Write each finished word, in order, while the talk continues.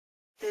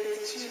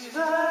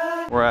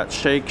We're at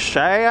Shake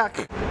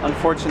Shack.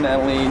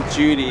 Unfortunately,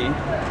 Judy,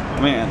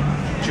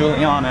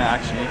 Juliana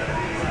actually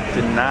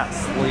did not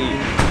sleep.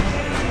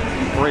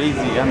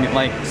 Crazy. I mean,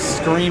 like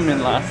screaming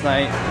last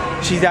night.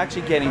 She's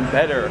actually getting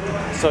better,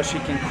 so she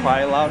can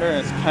cry louder.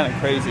 It's kind of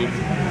crazy.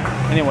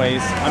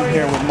 Anyways, I'm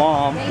here with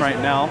Mom right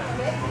now.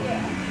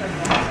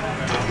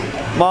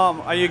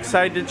 Mom, are you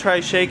excited to try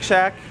Shake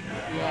Shack?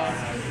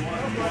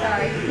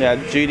 Yeah,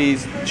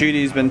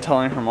 Judy's been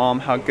telling her mom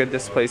how good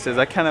this place is.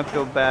 I kind of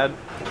feel bad,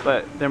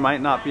 but there might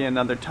not be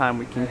another time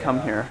we can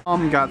come here.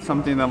 Mom got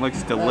something that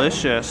looks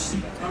delicious.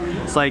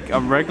 It's like a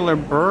regular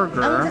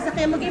burger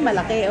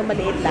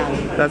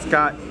that's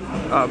got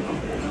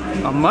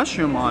a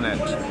mushroom on it.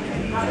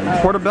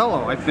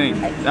 Portobello, I think.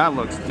 That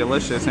looks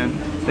delicious. And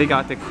they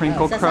got the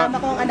crinkle cut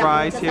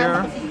fries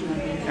here.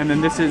 And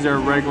then this is their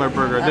regular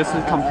burger. This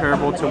is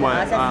comparable to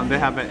what they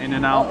have at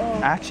In-N-Out.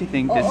 I actually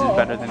think this is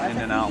better than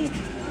In-N-Out.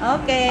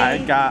 Okay. I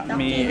got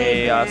me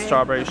a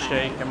strawberry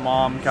shake and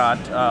Mom got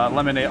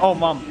lemonade. Oh,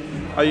 Mom,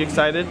 are you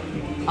excited?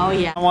 Oh,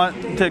 yeah. I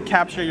want to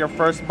capture your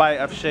first bite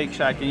of Shake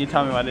Shack and you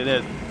tell me what it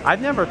is.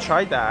 I've never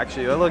tried that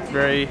actually. It looks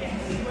very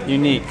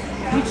unique.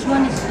 Which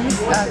one is this?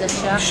 The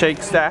Shack?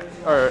 Shake Stack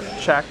or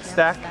Shack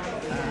Stack?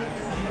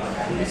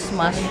 This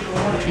mushroom.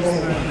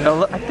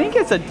 I think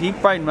it's a deep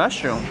fried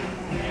mushroom.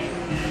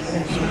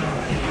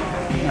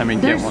 I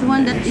mean, there's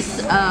one that is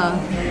this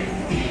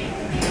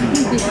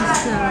is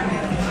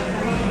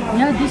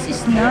yeah, this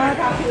is not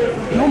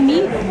no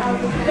meat.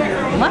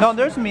 No,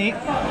 there's meat.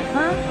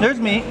 Huh? There's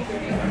meat.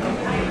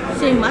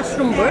 Say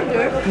mushroom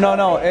burger.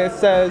 No, it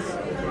says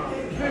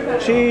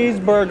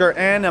cheeseburger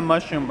and a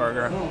mushroom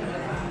burger.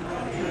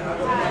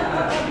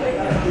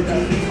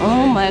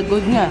 Oh my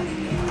goodness.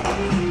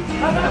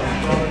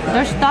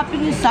 There's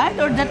topping inside,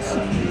 or that's...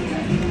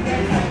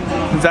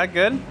 Is that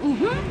good?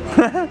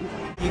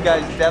 Mm-hmm. You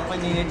guys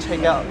definitely need to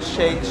check out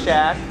Shake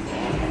Shack.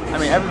 I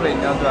mean, everybody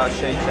knows about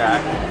Shake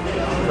Shack.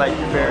 It's like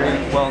very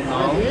well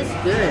known. It is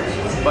good.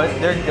 But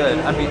they're good.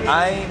 I mean,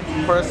 I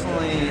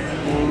personally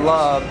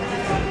love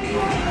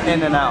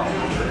In-N-Out.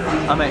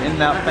 I'm an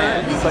In-N-Out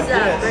fan. This but is a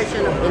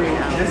version of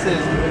In-N-Out. This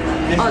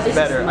is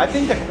better. I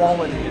think the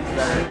quality is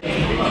better.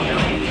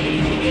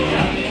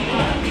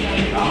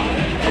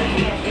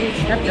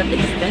 It's not that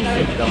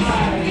expensive though.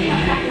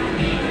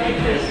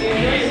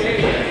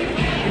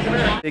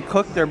 They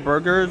cook their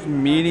burgers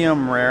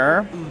medium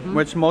rare,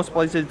 which most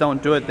places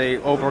don't do it. They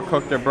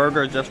overcook their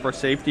burgers just for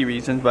safety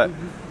reasons, but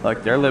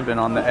look, they're living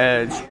on the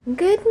edge.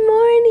 Good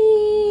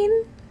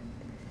morning!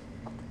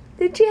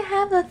 Did you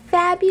have a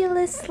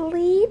fabulous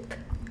sleep?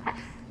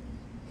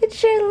 It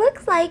sure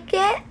looks like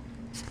it.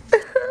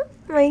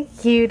 My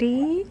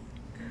cutie.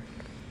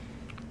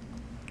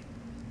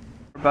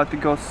 We're about to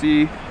go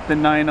see the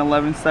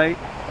 9/11 site.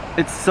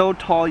 It's so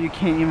tall you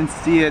can't even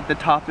see it. The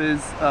top is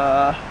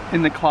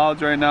in the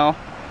clouds right now,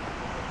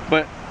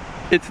 but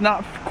it's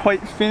not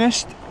quite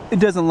finished. It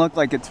doesn't look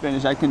like it's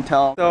finished, I can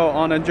tell. So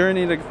on a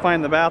journey to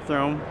find the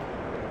bathroom,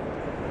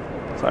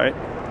 sorry,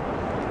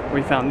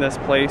 we found this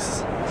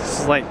place. This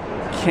is like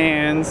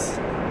cans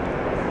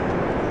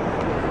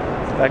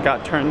that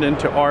got turned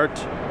into art.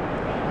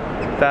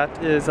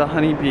 That is a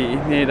honeybee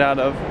made out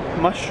of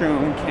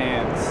mushroom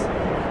cans.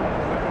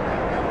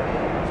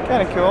 It's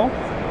kind of cool.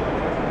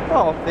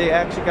 Oh, they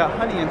actually got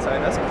honey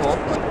inside. That's cool.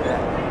 Look at that.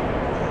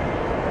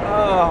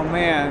 Oh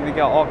man, they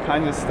got all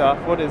kinds of stuff.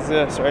 What is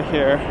this right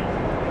here?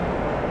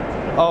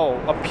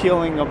 Oh, a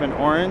peeling of an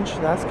orange.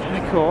 That's kind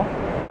of cool.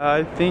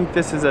 I think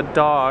this is a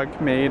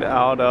dog made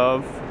out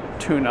of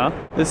tuna.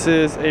 This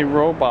is a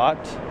robot.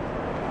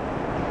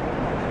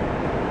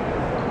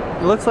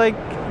 It looks like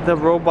the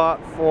robot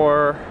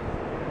for...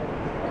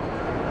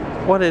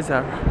 What is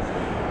that?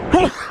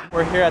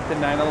 We're here at the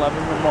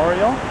 9/11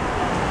 memorial.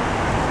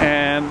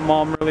 And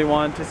Mom really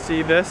wanted to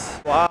see this.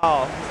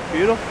 Wow, it's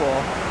beautiful.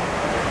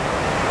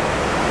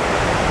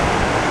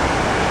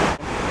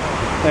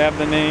 They have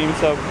the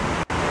names of,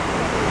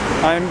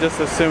 I'm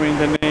just assuming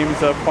the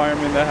names of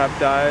firemen that have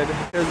died.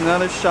 Here's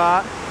another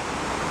shot.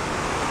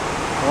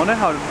 I wonder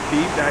how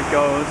deep that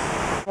goes.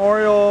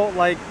 Memorial,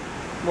 like,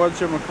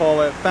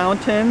 whatchamacallit,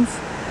 fountains.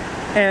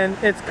 And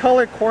it's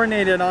color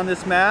coordinated on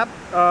this map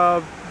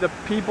of the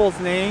people's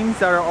names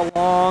that are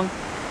along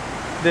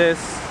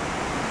this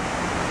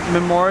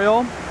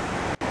memorial,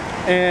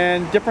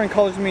 and different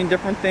colors mean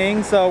different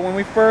things. So when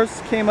we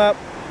first came up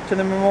to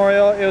the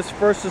memorial, it was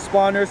first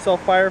responders, so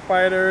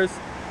firefighters,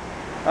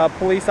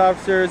 police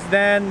officers.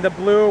 Then the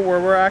blue, where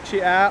we're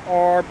actually at,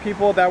 are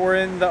people that were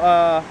in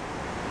the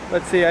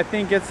let's see, I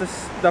think it's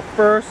the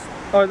first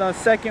or the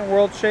second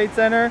World Trade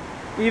Center.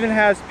 Even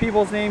has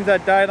people's names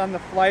that died on the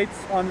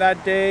flights on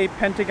that day.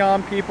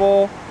 Pentagon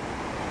people,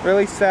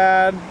 really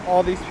sad,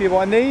 all these people.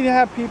 And they even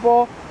have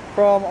people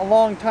from a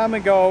long time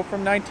ago,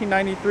 from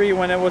 1993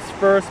 when it was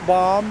first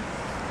bombed.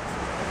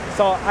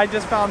 So I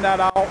just found that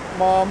out.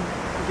 Mom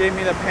gave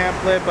me the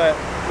pamphlet, but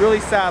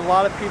really sad. A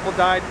lot of people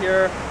died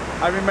here.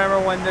 I remember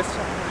when this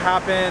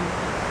happened,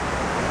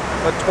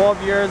 but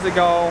 12 years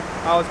ago,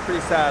 I was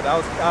pretty sad. I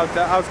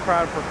was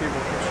crying for people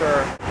for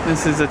sure.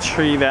 This is a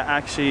tree that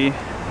actually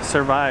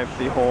survive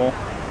the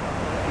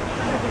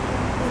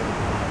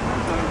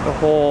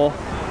whole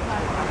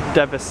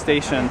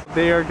devastation.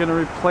 They are going to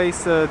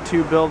replace the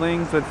 2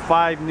 buildings with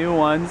 5 new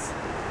ones.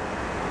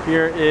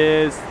 Here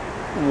is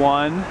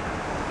one.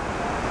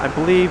 I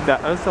believe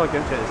that there's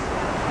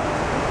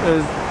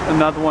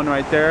another one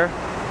right there.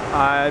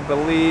 I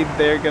believe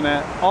they're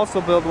gonna also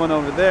build one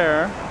over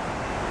there,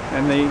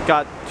 and they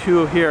got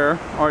 2 here.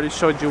 Already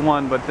showed you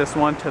one, but this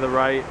one to the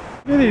right.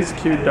 Look at these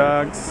cute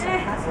dogs.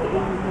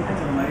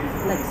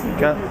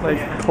 Got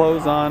like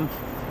clothes on.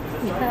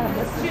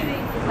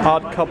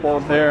 Odd couple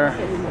there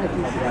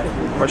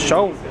for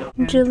show.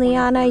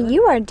 Juliana,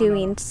 you are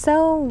doing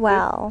so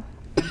well.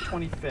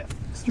 25th.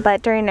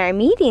 But during our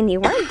meeting, you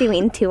weren't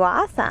doing too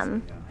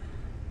awesome.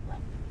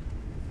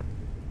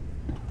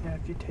 Yeah,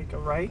 if you take a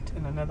right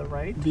and another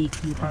right. We're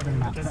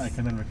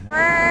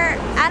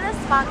at a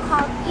spot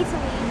called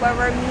Italy where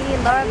we're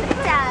meeting Laura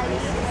Vitale.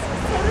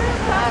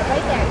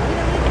 Right there,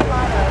 Italy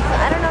Gelato. So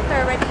I don't know if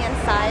they're already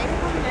inside,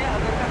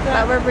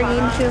 but we're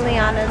bringing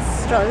Juliana's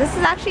stroller. This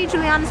is actually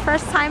Juliana's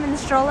first time in the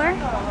stroller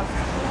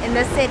in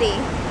the city.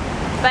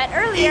 But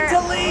earlier,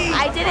 Italy!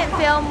 I didn't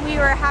film. We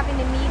were having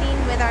a meeting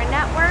with our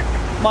network.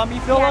 Mom,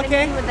 you feel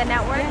okay? With the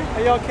network.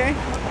 Are you okay?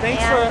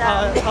 Thanks for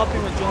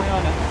helping with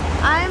Juliana.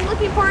 I'm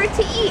looking forward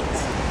to eat.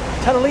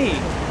 Totally.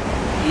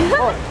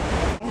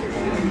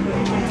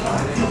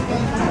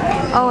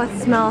 Oh, it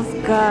smells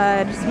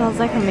good. It smells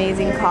like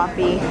amazing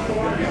coffee.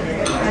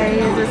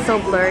 It's so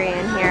blurry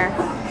in here.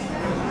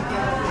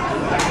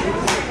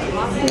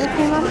 You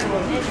okay, Mom? I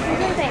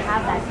think they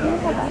have that. Can you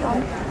put that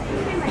on?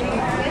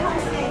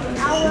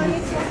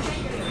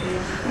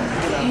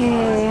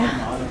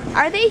 Okay.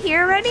 Are they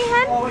here already,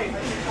 Hen?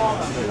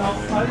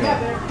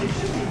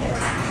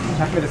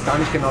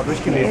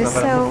 Okay,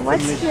 so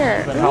what's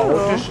here?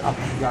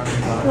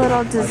 Ooh.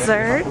 Little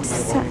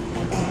desserts.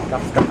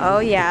 Oh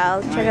yeah,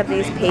 let's check out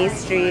these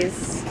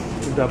pastries.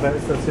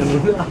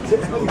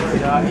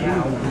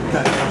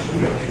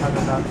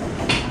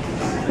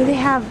 They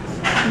have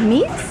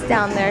meats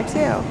down there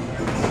too.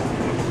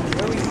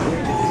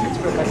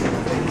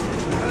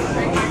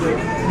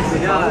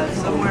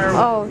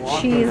 Oh,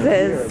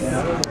 cheeses.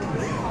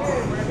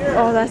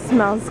 Oh, that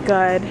smells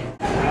good.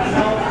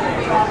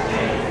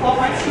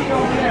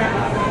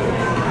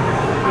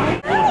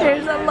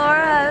 Here's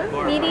Laura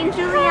meeting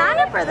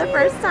Juliana for the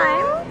first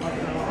time.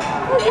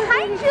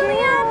 Hi,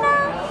 Juliana.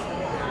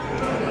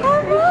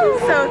 Oh,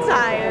 she's so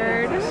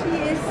tired. She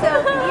is so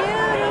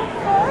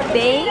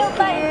beautiful.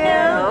 Thank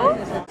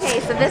you. Okay,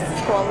 so this is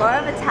cool.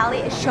 Laura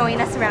Vitale is showing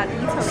us around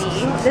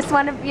Italy. This is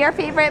one of your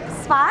favorite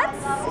spots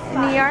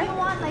in New York? You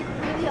want like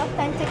really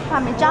authentic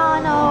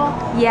Parmigiano,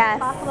 yes,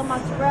 buffalo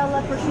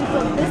mozzarella,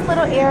 prosciutto. This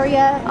little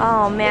area.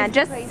 Oh man,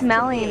 just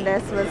smelling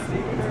this was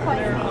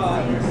Quite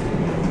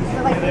amazing.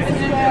 So like this is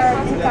where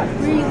we've got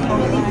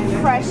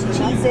really fresh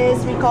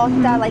cheeses,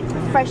 ricotta, like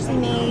freshly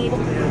made.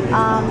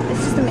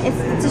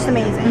 It's just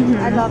amazing.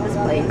 I love this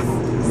place.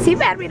 too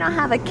bad we don't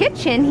have a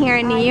kitchen here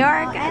in New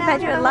York. I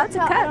bet you would love to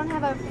cook. I don't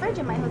have a fridge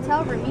in my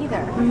hotel room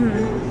either.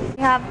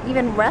 We have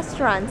even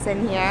restaurants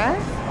in here.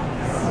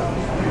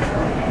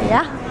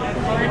 Yeah.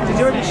 Did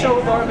you already show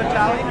Laura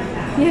Vitale?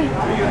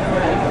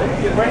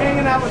 Yeah. We're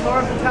hanging out with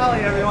Laura Vitale,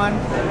 everyone.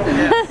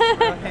 Yes,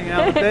 we're hanging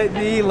out with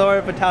the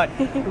Laura Vitale.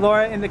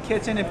 Laura in the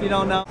kitchen, if you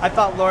don't know. I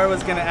thought Laura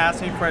was going to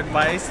ask me for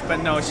advice,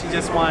 but no, she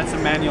just wanted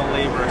some manual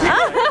labor.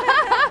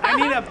 I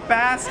need a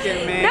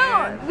basket, man.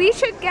 No, we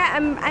should get,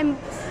 I'm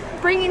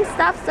bringing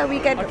stuff so we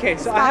could Okay,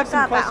 so I have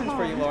some questions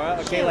for you, Laura.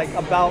 Okay, like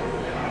about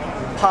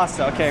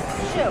pasta, okay.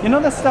 Shoot. You know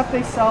the stuff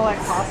they sell at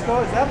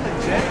Costco? Is that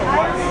legit or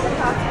what?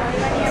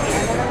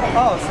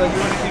 Oh, so you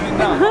wouldn't even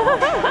know.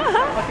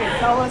 Okay,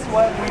 tell us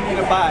what we need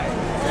to buy.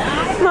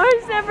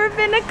 Laura's never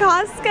been to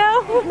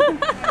Costco.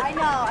 I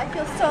know, I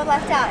feel so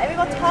left out.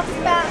 Everyone talks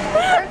about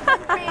Earth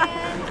brand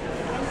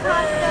and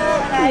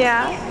Costco,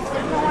 and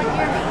there's no one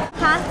near me.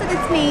 Pasta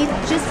that's made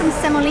just from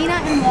semolina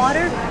and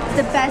water is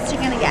the best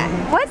you're gonna get.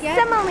 What's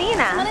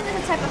semolina? Semolina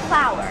is a type of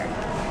flour.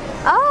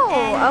 Oh,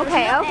 And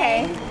okay, there's no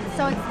okay. egg,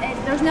 so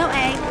there's no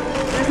egg,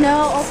 there's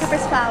no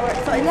all-purpose flour,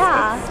 so it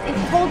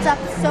holds up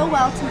so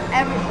well to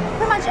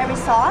pretty much every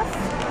sauce.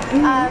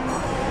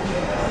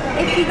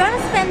 If you're gonna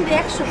spend the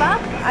extra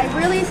buck, I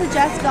really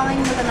suggest going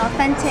with an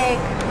authentic,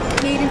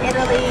 made in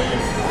Italy,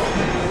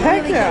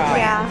 really good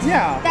brand.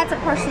 Yeah. That's a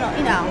personal,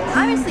 you know.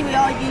 Obviously, we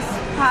all use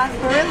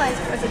Barilla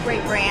is a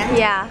great brand.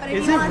 Yeah. But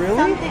if Is you it want really?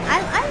 something, I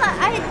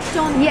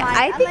don't mind. Yeah,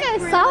 I think I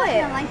saw Barilla,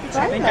 it. I like the I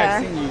chocolate. think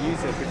I've seen you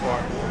use it before.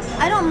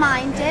 I don't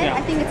mind it. Yeah.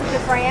 I think it's a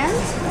good brand.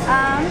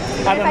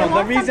 I don't know.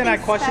 The reason I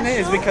something question it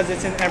is special, because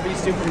it's in every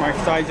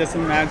supermarket, so I just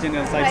imagine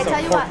it's like But I so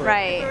tell you what, corporate.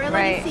 Right, the Barilla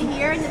right. you see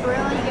here and the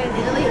Barilla you get in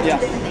Italy are Yeah.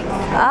 two different things. My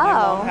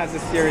mom Oh. has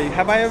this theory.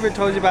 Have I ever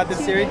told you about this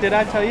theory? Did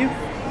I tell you?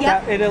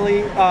 Yep. That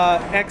Italy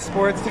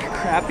exports the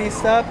crappy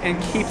stuff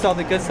and keeps all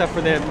the good stuff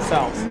for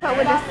themselves. But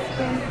with this,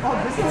 Oh,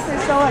 this is what they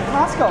sell at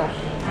Costco.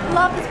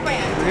 love this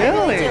brand. I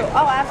Really? do.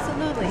 Oh,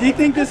 absolutely. Do you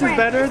think It's this a is good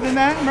better brand. than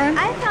that, Brian?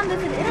 I found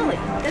this in Italy.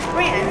 This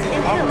brand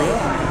in Italy.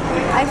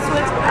 I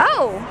switched.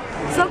 Oh,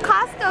 So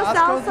Costco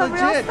sells some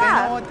real legit. They know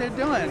stuff. what they're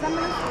doing.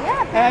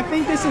 Yeah. And I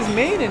think this is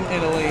made in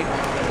Italy.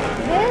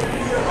 This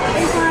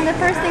is one of the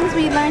first things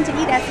we learned to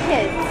eat as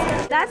kids.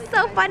 That's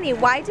so funny.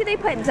 Why do they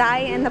put dye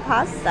in the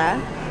pasta?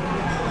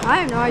 I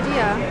have no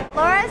idea.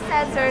 Laura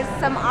says there's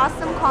some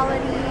awesome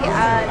quality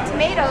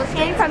tomatoes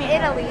came from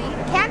Italy,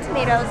 canned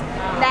tomatoes,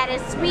 that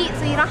is sweet,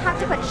 so you don't have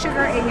to put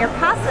sugar in your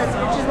pastas,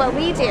 which is what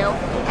we do.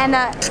 And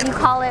you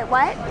call it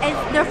what?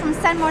 They're from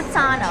San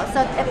Marzano.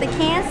 So if the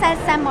can says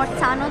San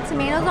Marzano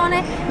tomatoes on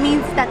it, it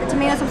means that the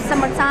tomatoes are from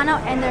San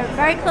Marzano and they're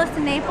very close to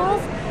Naples.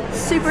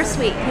 Super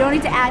sweet. You don't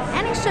need to add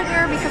any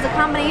sugar because the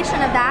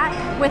combination of that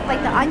with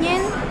like the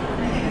onion.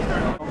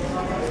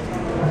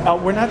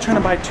 We're not trying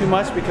to buy too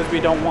much because we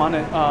don't want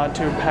it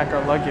to pack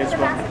our luggage.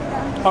 But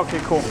okay,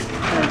 cool.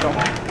 There we go.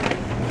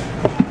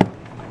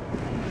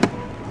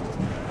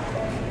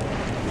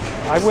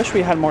 I wish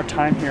we had more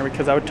time here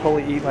because I would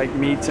totally eat like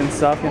meats and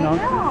stuff, you know,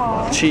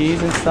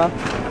 cheese and stuff.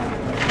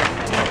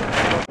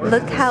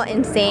 Look how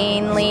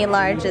insanely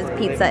large this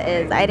pizza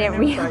is. I didn't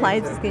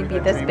realize it's going to be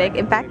this big.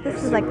 In fact,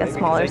 this is like a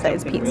smaller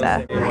size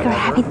pizza. We're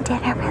having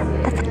dinner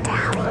with the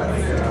Vitales.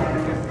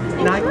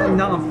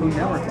 Not on Food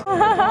Network.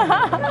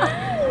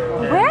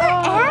 Where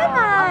am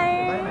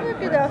I?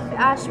 Look at the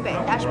ashbay.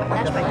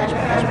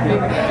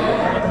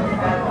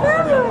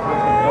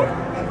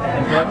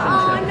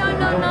 Oh,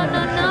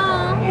 no.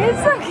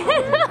 It's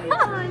okay.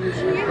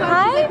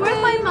 Hi,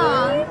 Where's my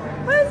mom?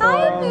 Hi,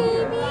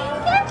 baby.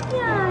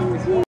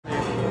 Yes,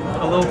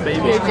 A little baby.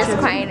 you were just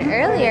crying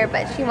earlier,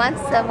 but she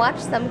wants to watch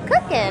some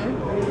cooking.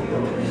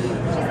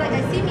 She's like,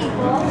 I see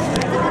people.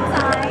 That's a good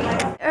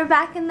sign. We're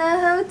back in the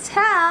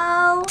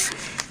hotel,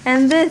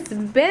 and this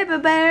baby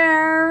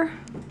bear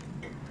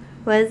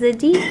was a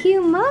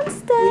DQ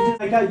monster.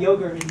 I got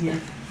yogurt in here.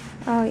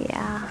 Oh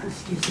yeah.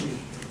 Excuse me.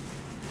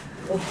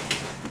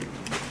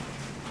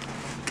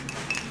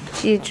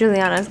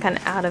 Juliana's kind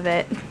of out of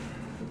it.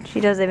 She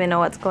doesn't even know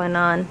what's going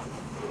on.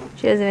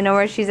 She doesn't even know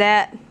where she's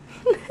at.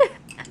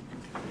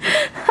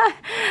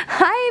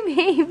 Hi,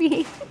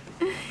 baby.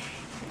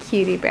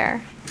 Cutie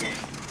bear.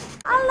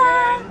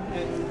 Hola.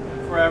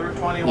 Forever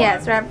 21.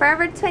 Yes, we're at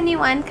Forever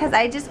 21 because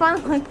I just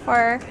want to look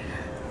for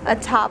a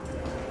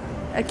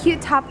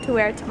cute top to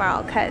wear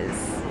tomorrow because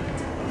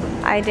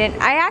I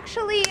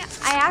actually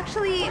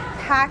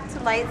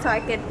packed light so I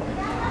could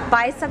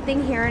buy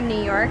something here in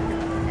New York,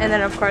 and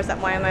then of course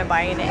why am I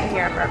buying it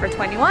here at Forever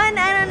 21?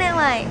 I don't know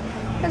why,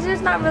 because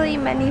there's not really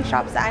many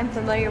shops that I'm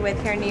familiar with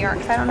here in New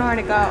York, so I don't know where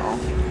to go.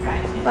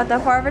 But the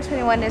Forever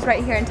 21 is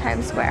right here in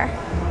Times Square,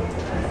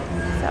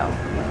 so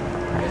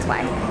that's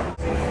why.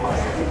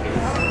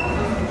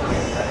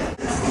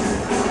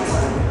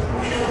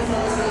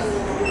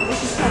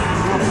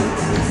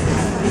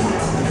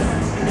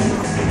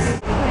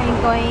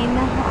 We're going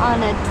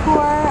on a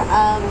tour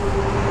of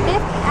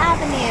 5th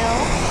Avenue.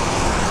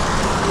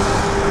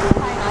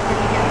 Probably not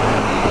gonna get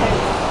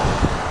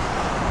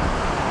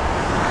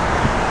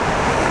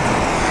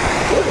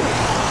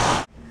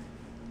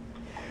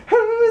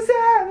Who's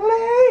that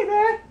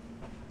lady?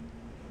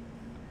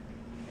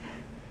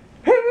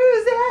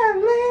 Who's that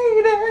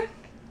lady?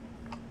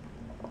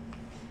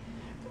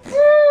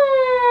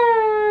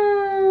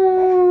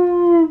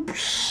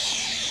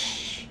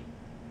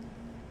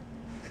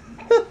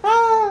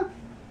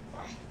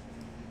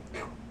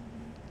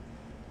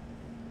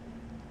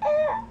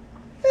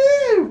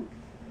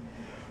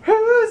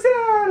 Who's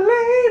that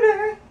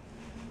lady?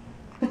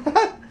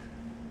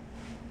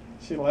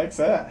 She likes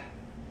that.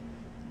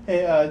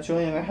 Hey,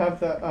 Juliana,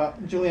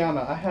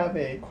 I have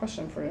a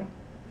question for you.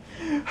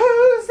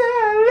 Who's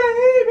that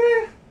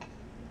lady?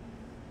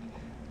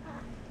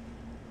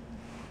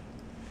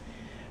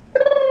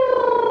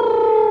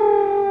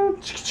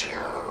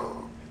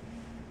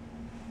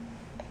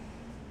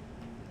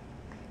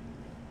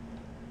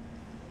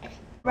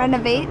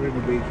 Renovate?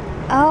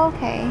 Oh,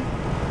 okay.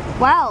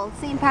 Wow,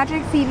 St.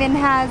 Patrick's even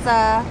has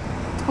a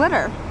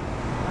Twitter.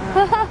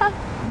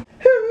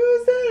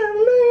 Who's that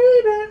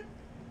lady?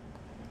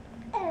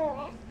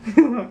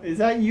 Is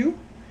that you?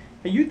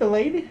 Are you the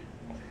lady?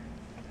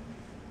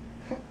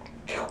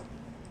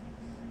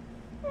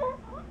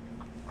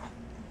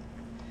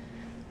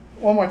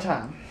 One more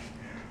time.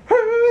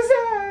 Who's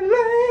that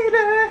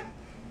lady?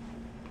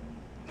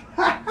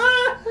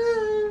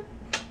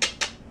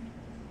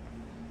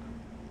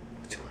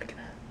 What you looking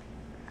at?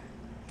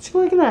 What you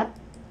looking at?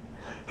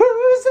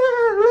 Who's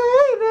that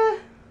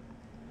lady?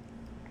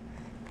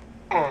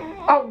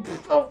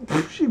 Oh,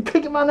 she's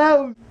picking my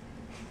nose.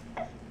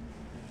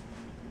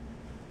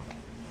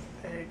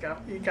 There you go.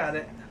 You got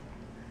it.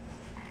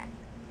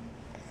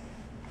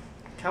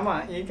 Come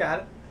on, you got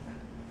it.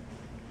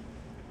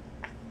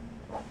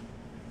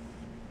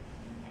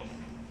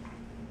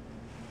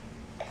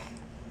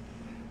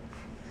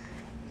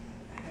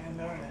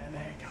 And over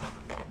there you go.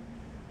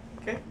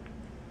 Okay.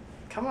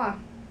 Come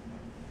on.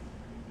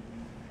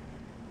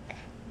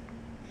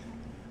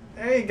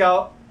 There you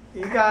go.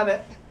 You got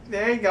it.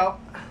 There you go.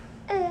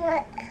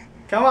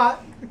 Come on.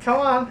 Come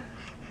on.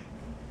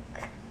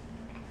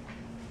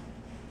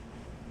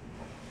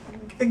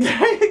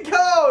 There you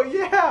go. go!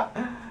 Yeah!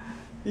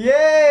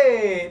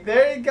 Yay!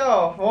 There you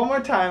go. One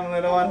more time,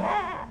 little one.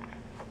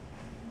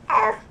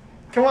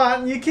 Come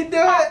on, you can do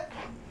it!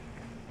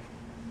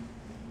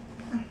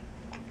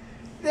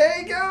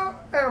 There you go.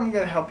 I'm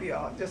gonna help you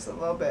out just a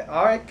little bit.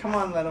 Alright, come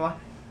on, little one.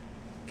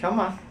 Come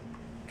on.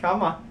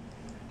 Come on.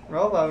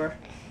 Roll over.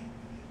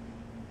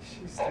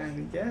 She's starting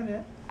to get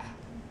it.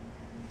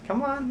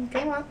 Come on,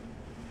 come on.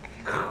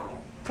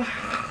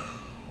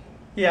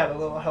 Yeah, a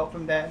little help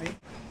from Daddy.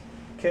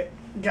 Okay,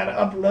 gotta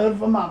upload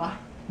for Mama.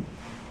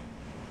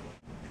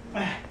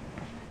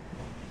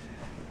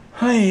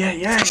 Hey,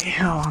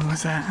 how long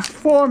was that?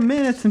 4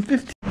 minutes and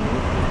 15.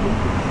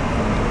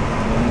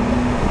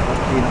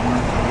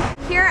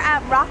 Here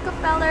at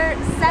Rockefeller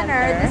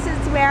Center, this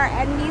is where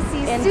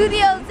NBC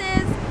Studios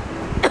is.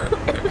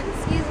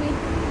 Excuse me.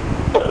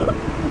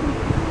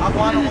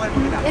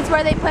 It's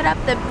where they put up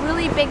the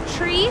really big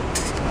tree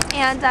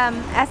and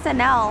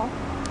SNL.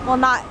 Well,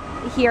 not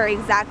here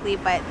exactly,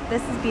 but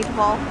this is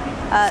beautiful.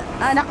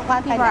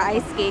 People are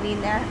ice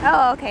skating there.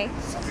 Oh, okay.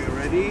 Okay,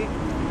 ready?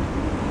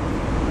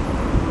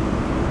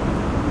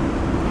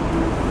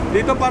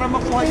 Dito para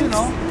makuha yun,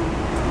 no?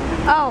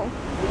 Oh.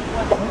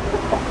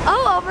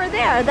 Oh, over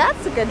there.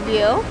 That's a good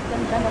view.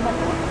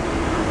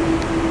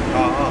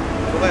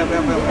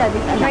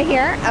 Right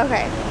here?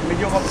 Okay.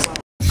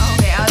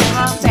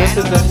 This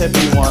is the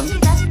hippie one.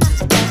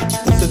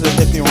 This is the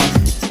hippie one.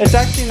 It's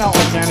actually not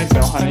organic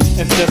though, honey.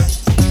 It's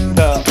just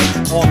the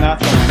whole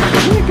natural one.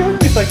 Isn't it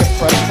good? It's like a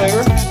fresh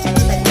flavor.